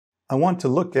I want to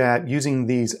look at using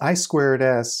these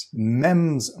I2S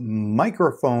MEMS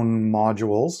microphone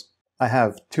modules. I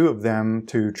have two of them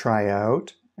to try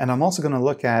out. And I'm also going to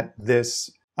look at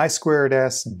this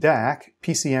I2S DAC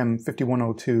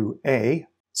PCM5102A.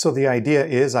 So the idea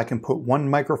is I can put one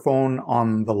microphone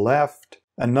on the left,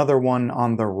 another one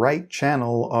on the right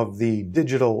channel of the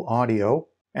digital audio,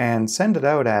 and send it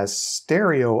out as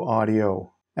stereo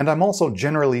audio. And I'm also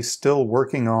generally still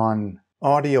working on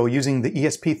audio using the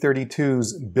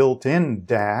ESP32's built-in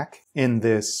DAC in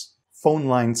this phone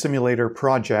line simulator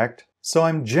project. So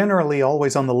I'm generally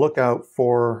always on the lookout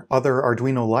for other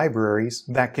Arduino libraries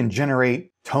that can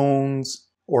generate tones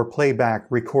or playback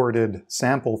recorded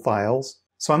sample files.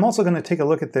 So I'm also going to take a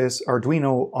look at this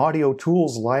Arduino Audio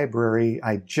Tools library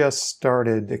I just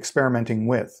started experimenting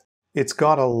with. It's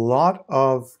got a lot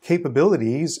of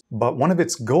capabilities, but one of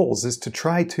its goals is to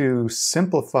try to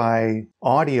simplify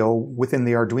audio within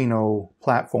the Arduino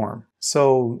platform.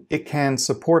 So it can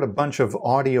support a bunch of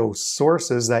audio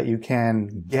sources that you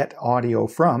can get audio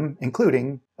from,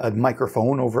 including a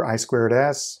microphone over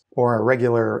I2S, or a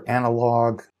regular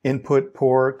analog input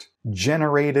port,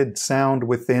 generated sound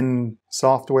within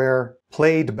software,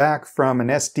 played back from an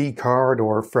SD card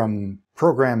or from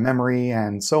program memory,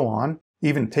 and so on,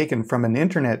 even taken from an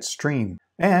internet stream.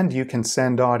 And you can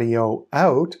send audio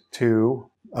out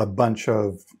to a bunch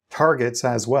of targets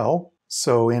as well.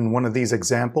 So in one of these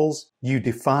examples, you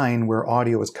define where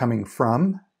audio is coming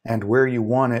from and where you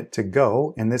want it to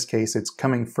go. In this case, it's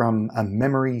coming from a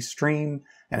memory stream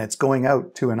and it's going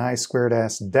out to an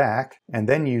I2S DAC. And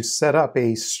then you set up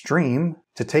a stream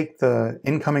to take the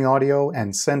incoming audio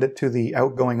and send it to the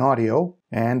outgoing audio.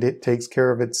 And it takes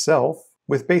care of itself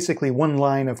with basically one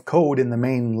line of code in the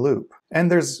main loop. And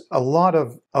there's a lot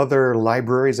of other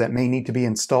libraries that may need to be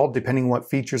installed depending what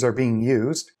features are being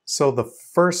used. So the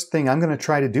first thing I'm going to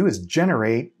try to do is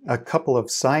generate a couple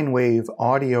of sine wave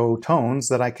audio tones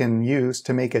that I can use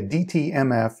to make a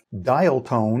DTMF dial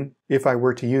tone if I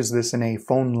were to use this in a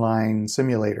phone line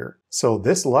simulator. So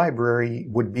this library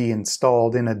would be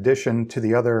installed in addition to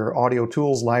the other Audio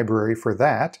Tools library for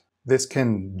that. This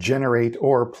can generate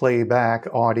or play back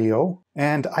audio.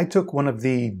 And I took one of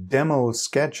the demo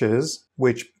sketches,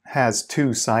 which has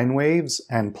two sine waves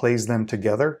and plays them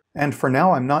together. And for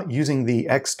now, I'm not using the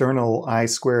external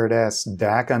I2S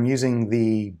DAC. I'm using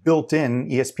the built-in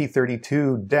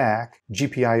ESP32 DAC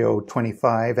GPIO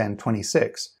 25 and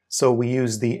 26. So we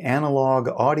use the analog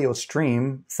audio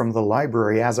stream from the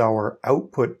library as our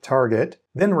output target.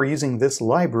 Then we're using this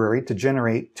library to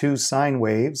generate two sine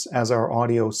waves as our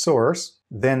audio source.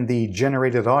 Then the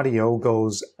generated audio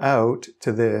goes out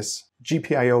to this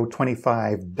GPIO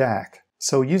 25 DAC.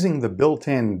 So using the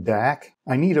built-in DAC,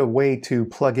 I need a way to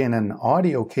plug in an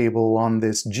audio cable on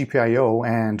this GPIO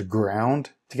and ground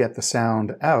to get the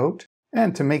sound out.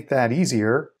 And to make that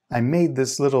easier, I made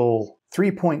this little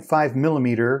 3.5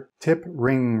 millimeter tip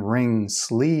ring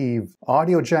sleeve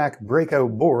audio jack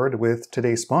breakout board with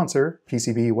today's sponsor,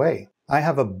 PCBWay. I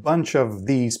have a bunch of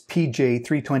these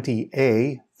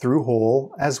PJ320A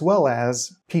through-hole as well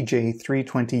as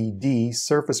PJ320D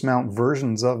surface mount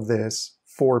versions of this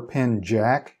 4-pin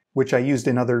jack, which I used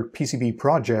in other PCB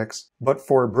projects, but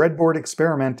for breadboard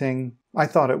experimenting, I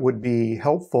thought it would be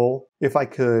helpful if I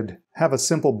could have a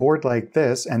simple board like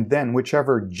this, and then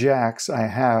whichever jacks I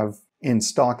have in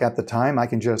stock at the time, I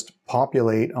can just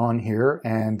populate on here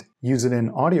and use it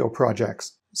in audio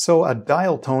projects. So a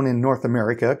dial tone in North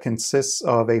America consists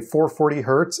of a 440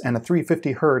 Hz and a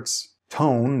 350 Hz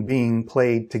tone being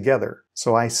played together.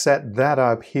 So I set that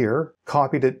up here,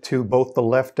 copied it to both the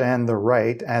left and the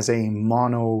right as a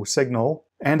mono signal.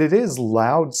 And it is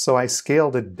loud, so I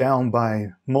scaled it down by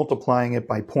multiplying it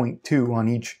by 0.2 on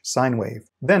each sine wave.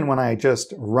 Then when I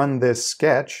just run this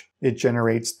sketch, it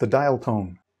generates the dial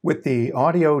tone. With the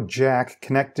audio jack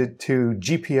connected to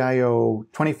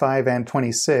GPIO 25 and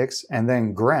 26 and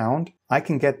then ground, I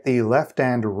can get the left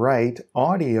and right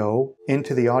audio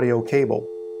into the audio cable.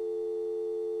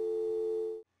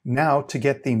 Now to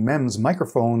get the MEMS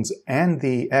microphones and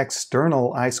the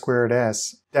external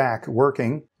I2S DAC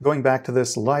working, going back to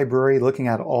this library, looking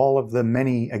at all of the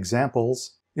many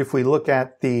examples, if we look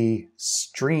at the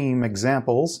stream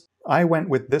examples, I went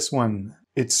with this one.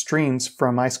 It streams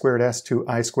from I2S to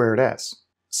I2S.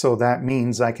 So that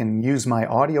means I can use my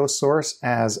audio source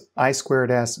as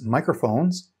I2S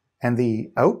microphones and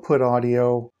the output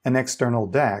audio an external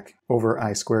DAC over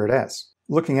I2S.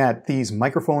 Looking at these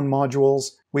microphone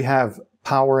modules, we have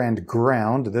power and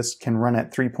ground. This can run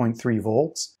at 3.3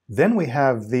 volts. Then we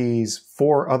have these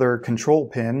 4 other control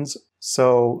pins.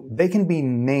 So they can be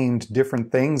named different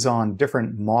things on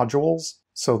different modules.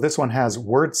 So this one has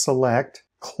word select,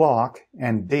 clock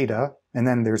and data, and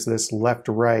then there's this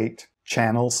left-right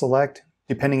channel select.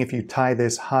 Depending if you tie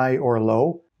this high or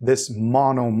low, this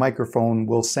mono microphone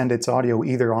will send its audio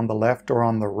either on the left or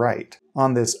on the right.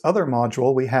 On this other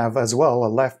module, we have as well a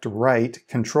left-right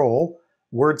control,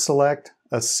 word select,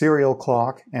 a serial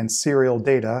clock, and serial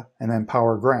data, and then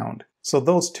power ground. So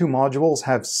those two modules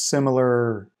have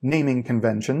similar naming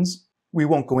conventions. We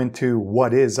won't go into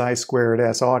what is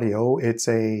I2S audio. It's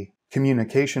a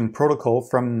communication protocol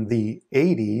from the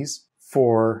 80s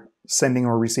for sending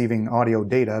or receiving audio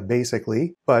data,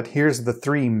 basically. But here's the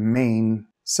three main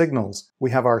signals.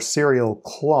 We have our serial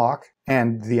clock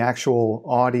and the actual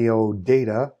audio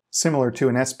data, similar to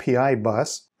an SPI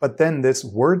bus. But then this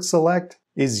word select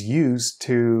is used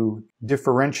to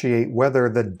differentiate whether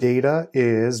the data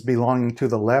is belonging to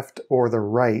the left or the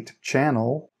right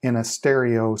channel in a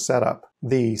stereo setup.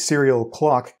 The serial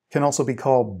clock can also be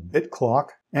called bit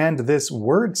clock, and this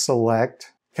word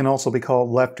select can also be called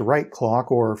left-right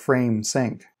clock or frame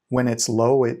sync. When it's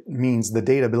low, it means the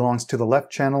data belongs to the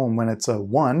left channel, and when it's a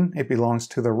 1, it belongs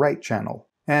to the right channel.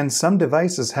 And some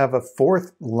devices have a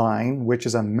fourth line, which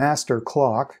is a master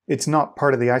clock. It's not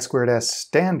part of the I2S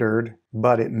standard,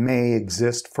 but it may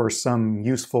exist for some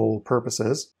useful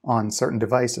purposes on certain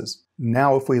devices.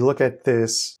 Now, if we look at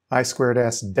this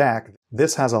I2S DAC,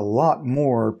 this has a lot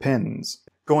more pins.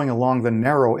 Going along the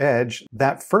narrow edge,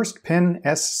 that first pin,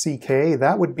 SCK,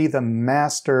 that would be the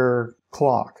master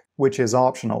clock, which is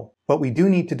optional. But we do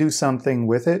need to do something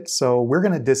with it, so we're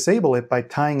going to disable it by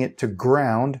tying it to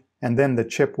ground, and then the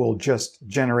chip will just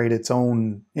generate its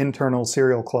own internal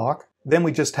serial clock. Then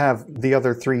we just have the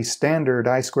other three standard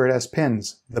I2S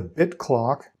pins, the bit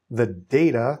clock, the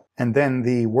data, and then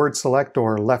the word select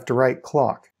or left to right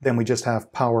clock. Then we just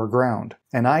have power ground.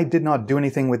 And I did not do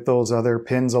anything with those other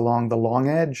pins along the long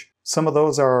edge. Some of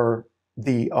those are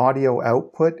the audio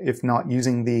output, if not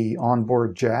using the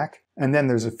onboard jack. And then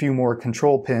there's a few more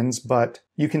control pins, but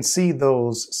you can see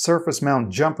those surface mount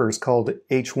jumpers called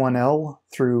H1L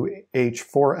through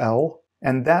H4L,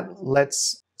 and that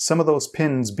lets some of those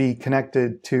pins be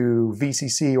connected to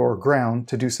VCC or ground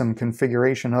to do some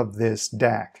configuration of this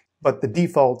DAC. But the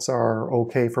defaults are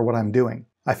okay for what I'm doing.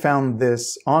 I found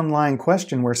this online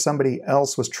question where somebody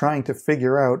else was trying to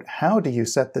figure out how do you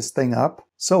set this thing up.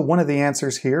 So one of the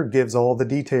answers here gives all the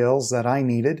details that I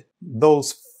needed.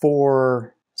 Those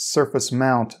 4 surface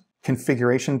mount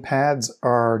configuration pads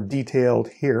are detailed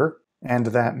here, and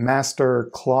that master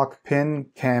clock pin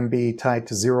can be tied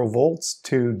to 0 volts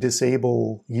to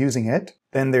disable using it.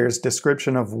 Then there's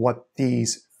description of what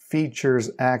these features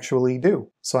actually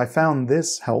do. So I found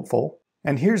this helpful.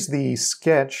 And here's the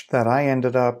sketch that I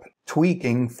ended up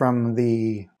tweaking from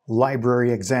the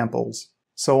library examples.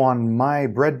 So on my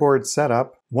breadboard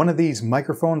setup, one of these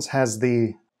microphones has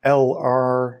the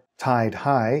LR tied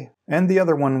high, and the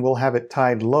other one will have it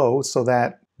tied low so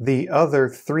that the other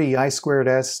 3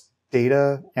 I2S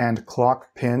data and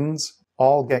clock pins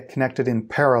all get connected in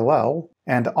parallel,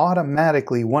 and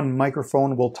automatically one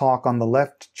microphone will talk on the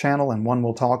left channel and one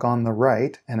will talk on the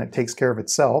right, and it takes care of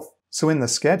itself. So in the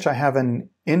sketch, I have an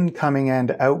incoming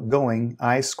and outgoing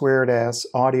I2S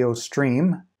audio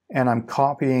stream, and I'm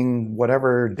copying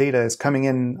whatever data is coming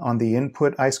in on the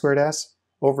input I2S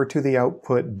over to the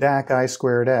output DAC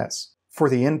I2S. For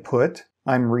the input,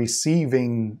 I'm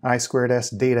receiving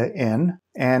I2S data in,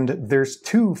 and there's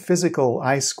 2 physical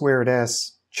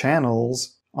I2S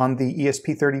channels on the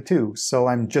ESP32, so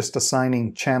I'm just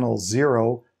assigning channel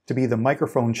 0 to be the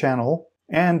microphone channel,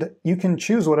 and you can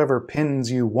choose whatever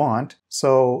pins you want.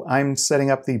 So I'm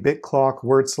setting up the bit clock,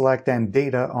 word select, and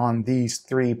data on these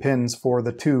 3 pins for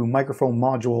the 2 microphone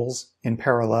modules in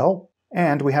parallel.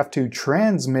 And we have to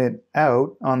transmit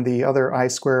out on the other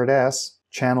I2S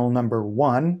channel number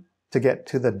 1 to get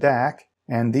to the DAC.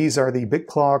 And these are the bit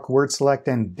clock, word select,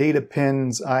 and data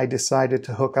pins I decided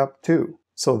to hook up to.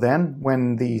 So then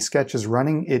when the sketch is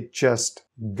running, it just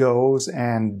goes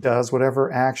and does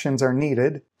whatever actions are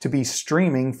needed to be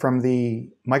streaming from the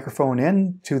microphone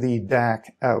in to the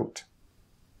DAC out.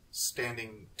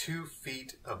 Standing 2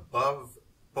 feet above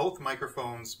both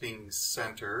microphones being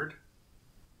centered.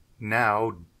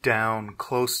 Now down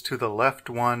close to the left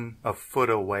one, a foot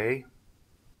away.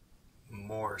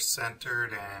 More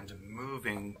centered and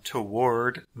moving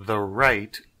toward the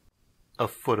right, a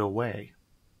foot away.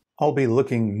 I'll be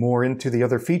looking more into the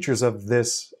other features of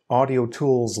this Audio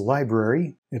Tools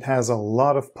library. It has a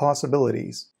lot of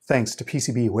possibilities. Thanks to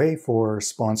PCBWay for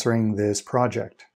sponsoring this project.